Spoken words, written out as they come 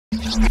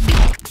Hey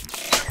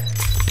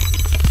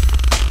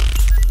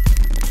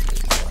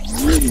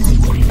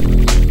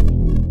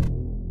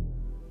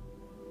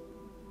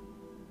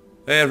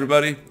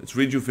everybody, it's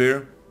Rejuve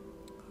here.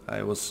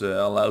 I was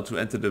allowed to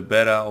enter the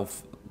beta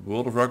of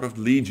World of Warcraft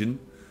Legion,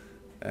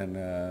 and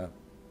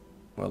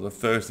well, the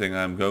first thing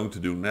I'm going to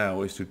do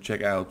now is to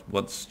check out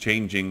what's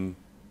changing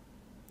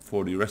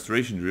for the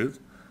restoration-druid.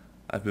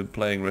 I've been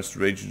playing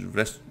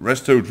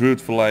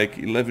resto-druid for like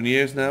 11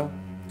 years now,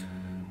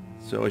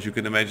 so as you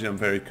can imagine I'm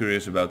very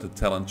curious about the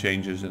talent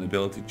changes and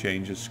ability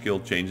changes, skill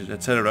changes,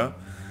 etc.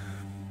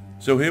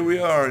 So here we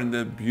are in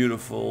the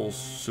beautiful,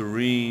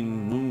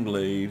 serene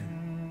Moonglade,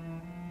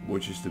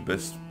 which is the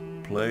best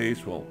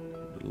place, well,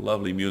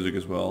 lovely music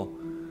as well,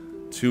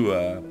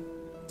 to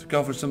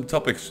cover some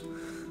topics.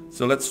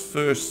 So let's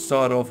first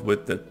start off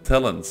with the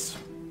talents.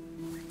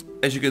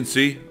 As you can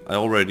see, I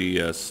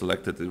already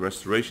selected the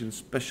restoration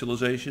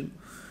specialization,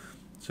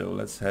 so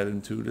let's head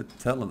into the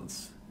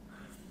talents.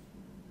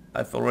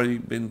 I've already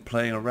been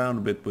playing around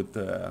a bit with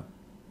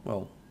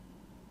well,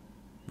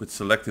 with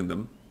selecting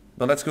them,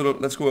 but let's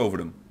go over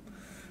them.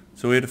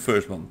 So here the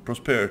first one,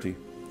 prosperity.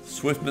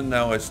 Swiftman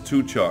now has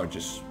 2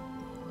 charges.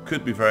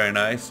 Could be very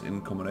nice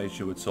in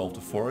combination with Solve the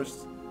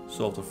Forest.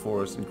 Solve the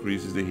Forest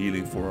increases the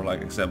healing for,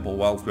 like example,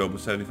 Wild Growth by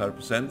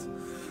 75%.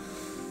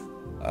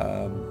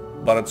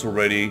 But it's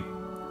already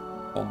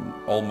on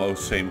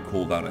almost same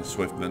cooldown as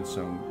Swiftman,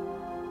 so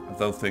I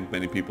don't think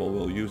many people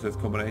will use that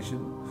combination.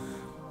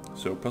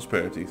 So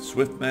prosperity.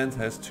 Swiftman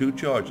has 2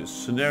 charges.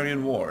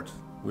 Cenarian Ward.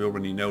 We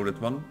already know that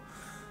one.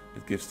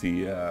 It gives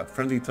the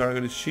friendly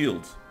target a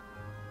shield.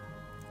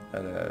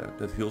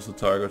 That heals the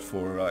target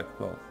for, like,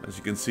 well, as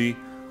you can see,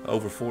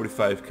 over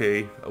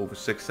 45k over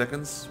 6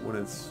 seconds when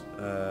it's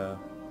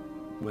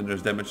when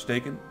there's damage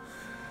taken.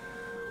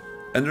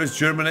 And there is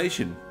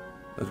germination.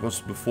 That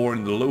was before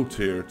in the low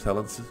tier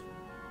talents,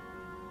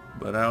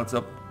 but now it's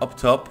up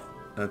top.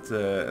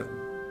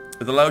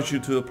 It allows you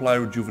to apply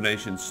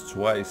rejuvenations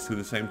twice to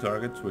the same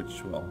target,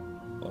 which, well,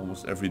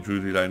 almost every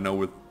druid I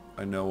know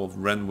of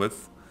ran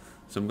with.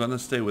 So I'm gonna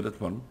stay with that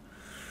one.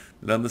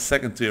 Then the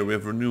second tier we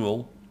have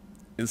renewal.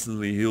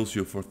 Instantly heals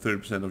you for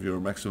 30% of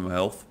your maximum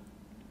health.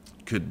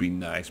 Could be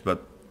nice,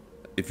 but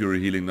if you're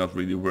healing, not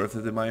really worth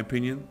it in my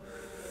opinion.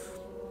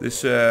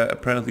 This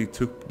apparently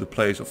took the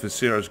place of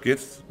Viscera's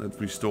gift that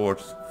restored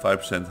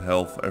 5%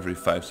 health every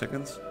 5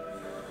 seconds.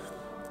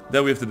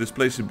 Then we have the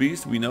Displace the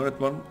Beast. We know that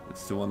one.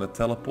 It's the one that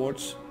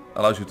teleports.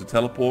 Allows you to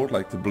teleport,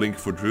 like the blink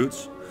for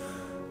druids.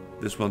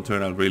 This one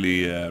turned out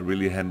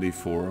really handy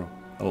for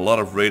a lot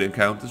of raid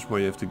encounters where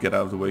you have to get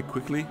out of the way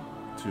quickly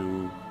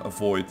to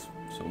avoid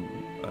some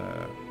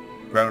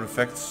ground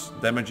effects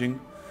damaging.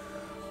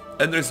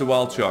 And there's the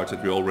wild charge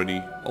that we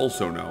already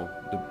also know.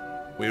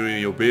 When you're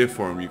in your bear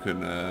form, you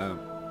can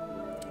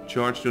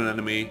charge to an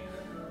enemy.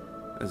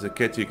 As a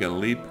cat you can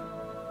leap.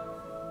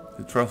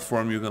 The truff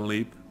form you can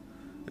leap.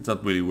 It's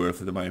not really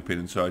worth it in my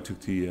opinion, so I took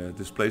the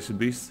Displace the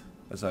Beast,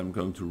 as I'm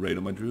going to raid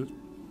on my druid.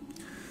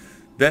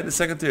 Then the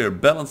second tier,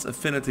 Balance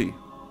Affinity.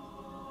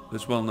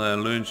 This one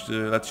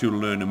lets you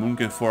learn the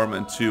Moonkin form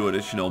and 2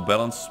 additional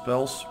balance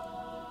spells.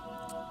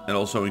 And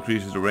also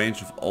increases the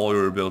range of all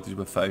your abilities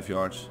by 5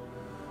 yards.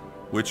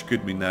 Which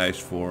could be nice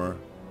for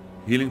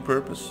healing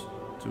purpose.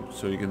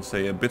 So you can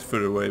stay a bit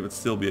further away but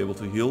still be able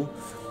to heal.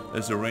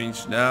 As the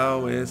range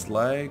now is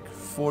like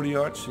 40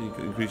 yards. So you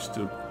can increase it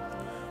to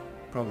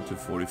probably to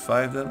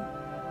 45 then.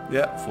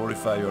 Yeah,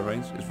 45 your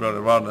range. It's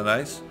rather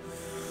nice.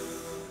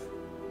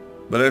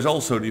 But there's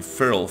also the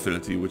Feral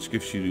Affinity, which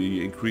gives you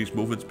the increased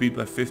movement speed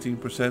by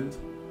 15%.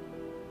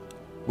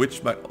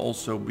 Which might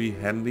also be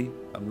handy.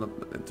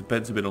 It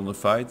depends a bit on the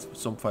fight.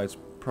 Some fights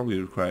probably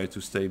require you to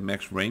stay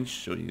max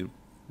range, so you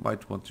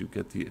might want to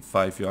get the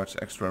 5 yards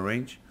extra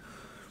range.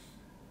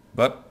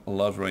 But a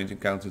lot of range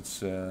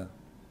encounters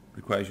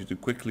requires you to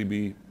quickly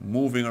be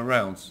moving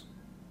around.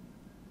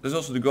 There's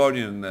also the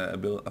Guardian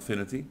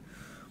Affinity.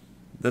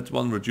 That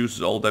one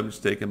reduces all damage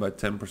taken by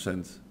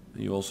 10%.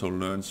 And you also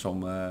learn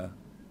some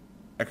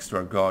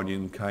extra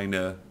Guardian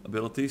kinda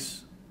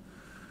abilities.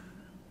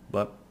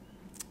 But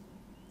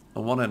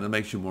on one hand it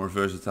makes you more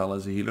versatile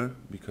as a healer,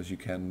 because you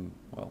can,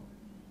 well,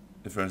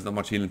 if there's not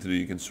much healing to do,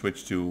 you can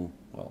switch to,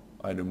 well,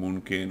 either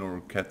Moonkin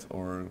or Cat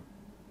or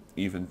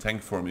even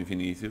tank form if you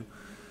need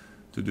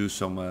to do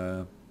some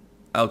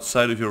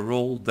outside of your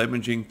role,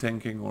 damaging,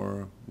 tanking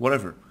or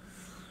whatever.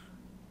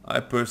 I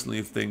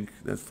personally think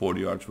that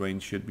 40 yards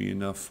range should be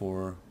enough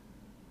for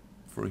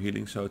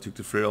healing, so I took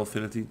the Feral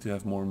Affinity to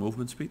have more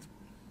movement speed.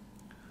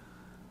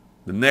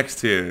 The next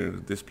tier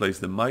displays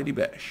the Mighty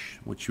Bash,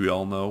 which we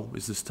all know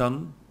is the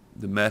stun,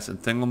 the Mass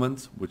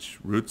Entanglement, which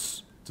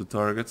roots to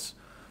targets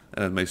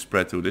and it may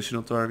spread to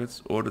additional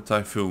targets, or the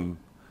Typhoon.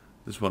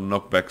 This one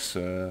knockbacks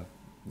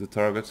the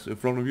targets in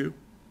front of you,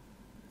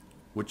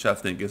 which I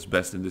think is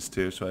best in this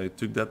tier, so I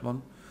took that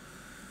one.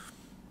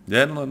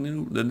 Then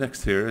the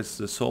next tier is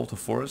the Solve the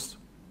Forest.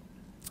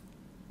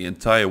 The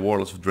entire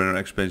Warlords of Draenor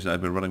expansion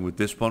I've been running with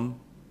this one.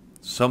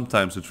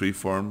 Sometimes the tree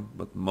form,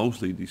 but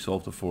mostly the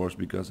Solve the Forest,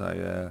 because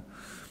I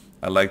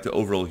like the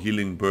overall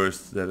healing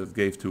burst that it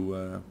gave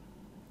to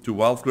to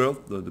wild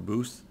growth, the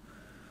boost.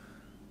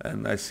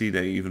 And I see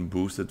they even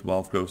boosted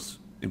wild growth's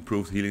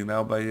improved healing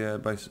now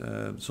by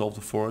Solve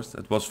the Forest.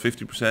 It was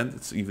 50%,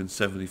 it's even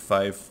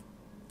 75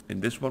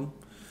 in this one.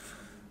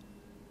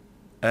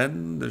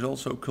 And there's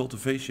also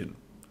cultivation.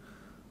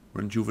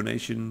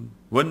 Rejuvenation.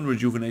 When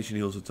rejuvenation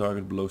heals a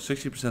target below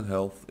 60%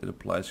 health, it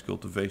applies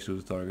cultivation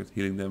to the target,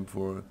 healing them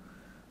for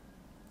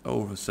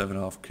over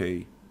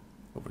 7.5k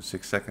over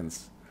 6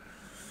 seconds.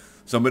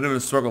 So I'm a bit in a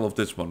struggle of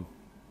this one.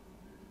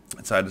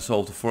 It's either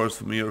Solve the Forest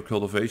for me or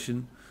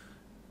cultivation.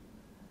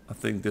 I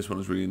think this one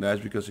is really nice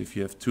because if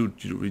you have 2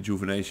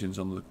 rejuvenations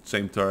on the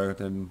same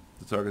target and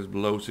the target is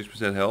below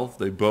 6% health,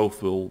 they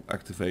both will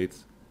activate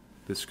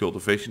this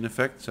cultivation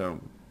effect. So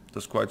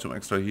there's quite some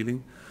extra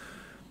healing.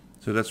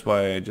 So that's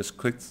why I just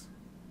clicked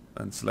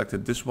and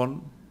selected this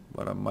one,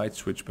 but I might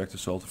switch back to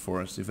Solve the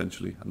Forest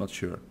eventually, I'm not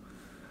sure.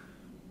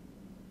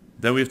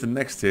 Then we have the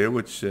next tier,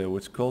 which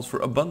calls for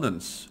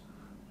abundance.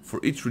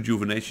 For each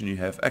rejuvenation you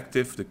have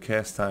active, the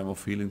cast time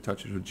of healing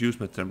touch is reduced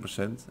by 10%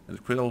 and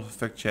the critical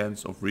effect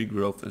chance of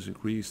regrowth is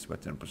increased by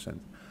 10%.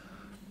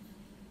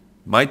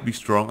 Might be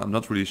strong, I'm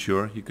not really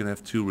sure. You can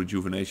have 2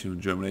 rejuvenation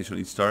and germination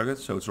on each target,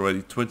 so it's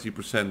already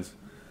 20%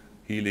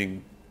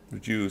 healing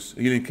reduced,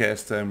 healing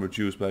cast time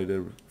reduced for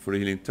the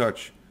healing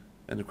touch,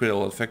 and the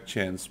critical effect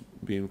chance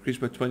being increased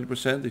by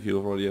 20% if you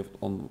already have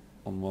on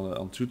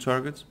 2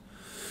 targets.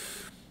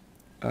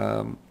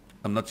 I'm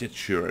not yet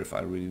sure if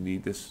I really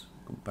need this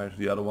compared to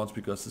the other ones,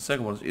 because the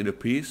second one is inner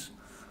peace.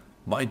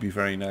 Might be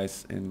very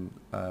nice in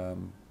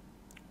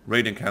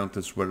raid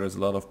encounters where there's a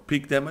lot of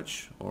peak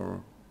damage,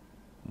 or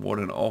more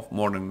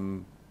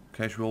than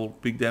casual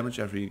peak damage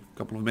every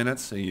couple of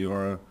minutes, and you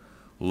are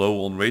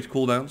low on raid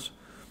cooldowns.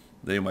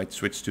 Then you might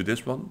switch to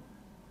this one,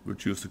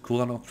 reduce the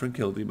cooldown of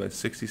Tranquility by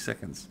 60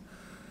 seconds.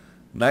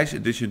 Nice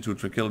addition to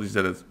Tranquility is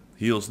that it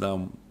heals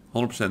now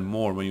 100%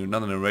 more when you're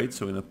not in a raid,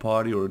 so in a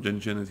party or a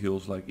dungeon it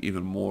heals like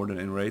even more than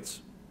in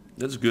raids.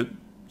 That's good,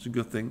 it's a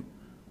good thing,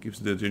 keeps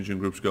the dungeon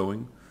groups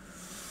going.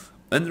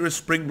 And there is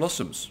Spring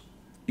Blossoms.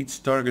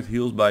 Each target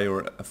healed by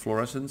your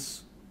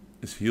efflorescence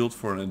is healed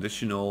for an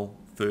additional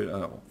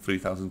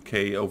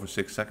 3000k over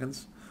 6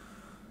 seconds.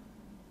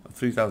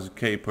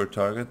 3000k per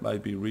target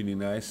might be really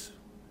nice,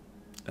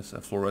 as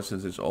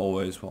efflorescence is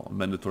always a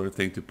mandatory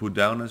thing to put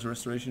down as a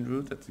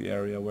restoration-druid at the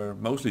area where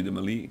mostly the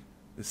melee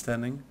is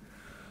standing.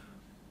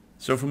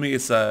 So for me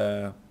it's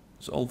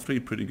all 3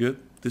 pretty good.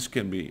 This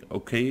can be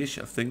okay-ish,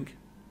 I think.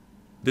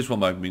 This one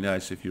might be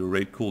nice if you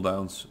raid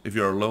cooldowns, if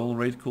you are low on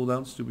raid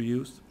cooldowns to be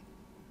used.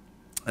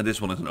 And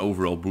this one is an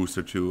overall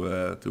booster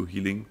to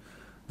healing.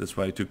 That's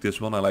why I took this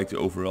one. I like the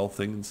overall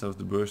thing instead of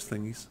the burst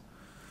thingies.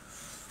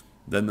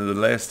 Then in the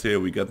last tier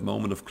we got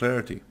Moment of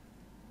Clarity.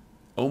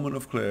 Omen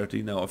of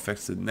Clarity now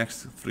affects the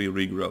next 3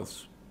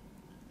 regrowths.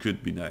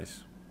 Could be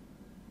nice,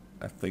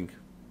 I think.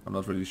 I'm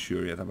not really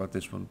sure yet about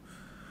this one.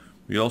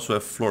 We also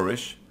have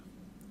Flourish.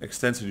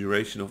 Extends the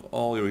duration of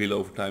all your heal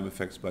over time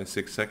effects by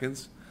 6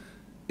 seconds.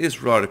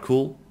 Is rather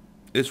cool.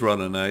 Is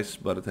rather nice,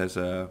 but it has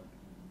a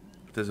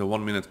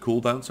 1 minute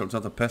cooldown, so it's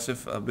not a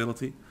passive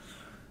ability.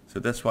 So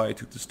that's why I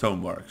took the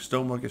Stonebark.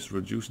 Stonebark is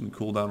reducing the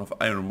cooldown of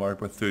Ironbark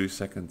by 30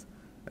 seconds.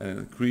 And it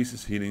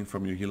increases healing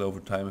from your heal over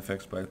time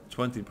effects by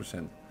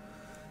 20%.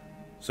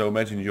 So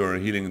imagine you're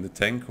healing in the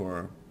tank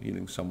or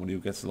healing somebody who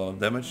gets a lot of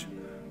damage.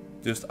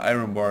 Just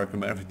Ironbark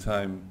them every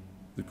time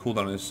the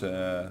cooldown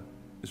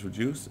is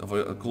reduced, or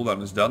a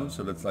cooldown is done,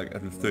 so that's like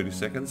every 30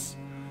 seconds.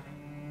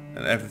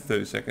 And every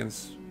 30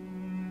 seconds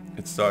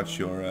it starts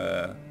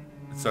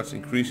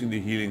increasing the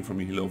healing from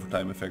your heal over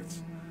time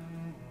effects.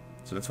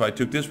 So that's why I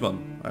took this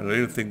one. I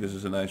really think this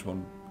is a nice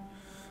one.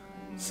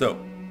 So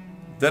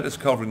that is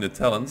covering the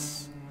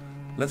talents.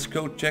 Let's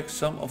go check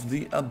some of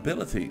the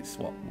abilities.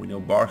 Well, we know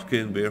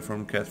Barkskin, Bear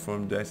Form, Cat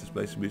Form, Dash,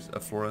 Displace Beast,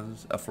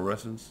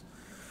 Efflorescence.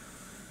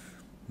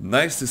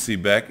 Nice to see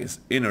back is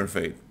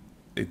Innervate.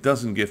 It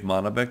doesn't give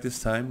mana back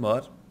this time,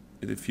 but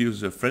it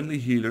infuses a friendly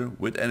healer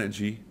with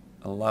energy,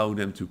 allowing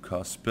them to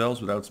cast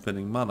spells without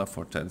spending mana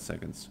for 10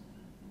 seconds.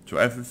 So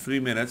every 3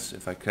 minutes,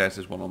 if I cast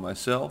this one on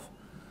myself,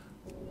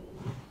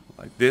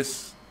 like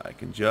this, I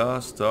can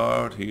just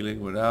start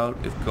healing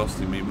without it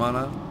costing me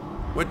mana,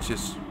 which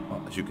is,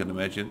 well, as you can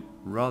imagine,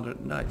 rather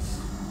nice.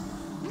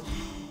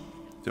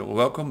 So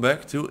welcome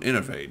back to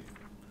Innervate.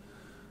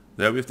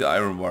 There we have the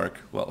Ironbark.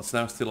 Well, it's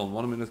now still on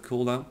 1 minute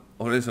cooldown,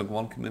 or it is on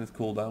 1 minute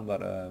cooldown,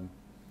 but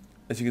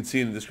as you can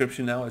see in the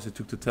description now, as I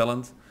took the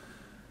talent,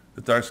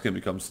 the targets can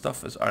become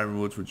tough as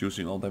Ironwood,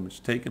 reducing all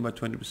damage taken by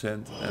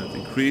 20%, and it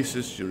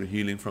increases your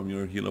healing from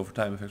your heal over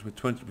time effects by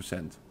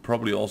 20%.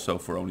 Probably also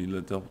for only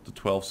the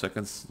 12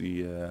 seconds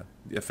the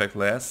effect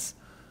lasts,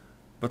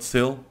 but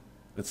still,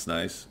 it's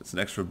nice. It's an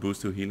extra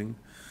boost to healing.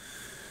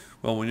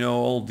 Well, we know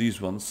all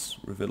these ones,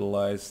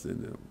 Revitalize,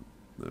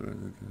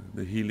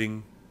 the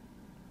healing.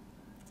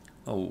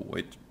 Oh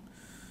wait.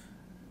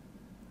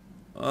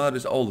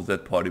 There's all the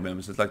dead party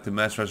members. It's like the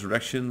Mass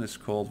Resurrection is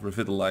called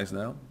Revitalize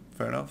now.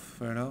 Fair enough,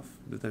 fair enough.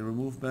 Did they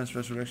remove Mass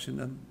Resurrection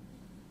then?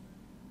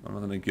 I'm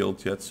not in a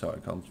guild yet, so I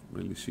can't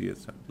really see it.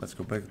 So let's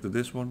go back to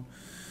this one.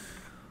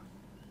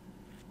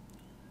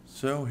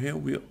 So here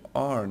we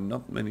are,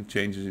 not many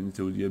changes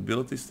into the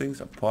abilities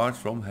things apart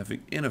from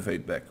having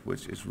Innovate back,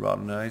 which is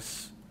rather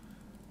nice,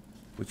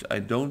 which I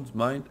don't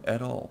mind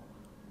at all.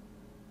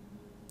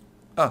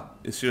 A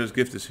serious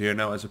gift is here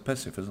now as a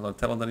passive. It's not a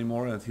talent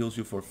anymore and it heals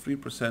you for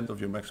 3%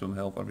 of your maximum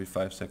health every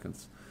 5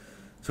 seconds.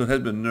 So it has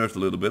been nerfed a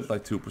little bit,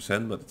 like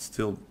 2%, but it's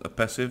still a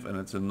passive and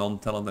it's a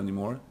non-talent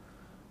anymore,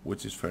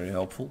 which is very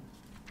helpful.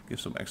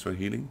 Gives some extra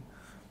healing.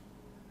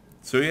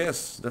 So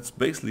yes, that's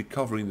basically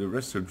covering the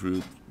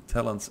restoration-druid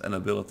talents and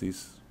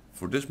abilities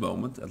for this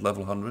moment at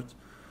level 100.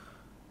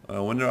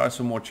 When there are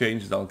some more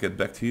changes, I'll get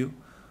back to you.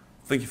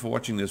 Thank you for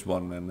watching this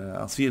one, and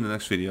I'll see you in the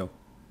next video.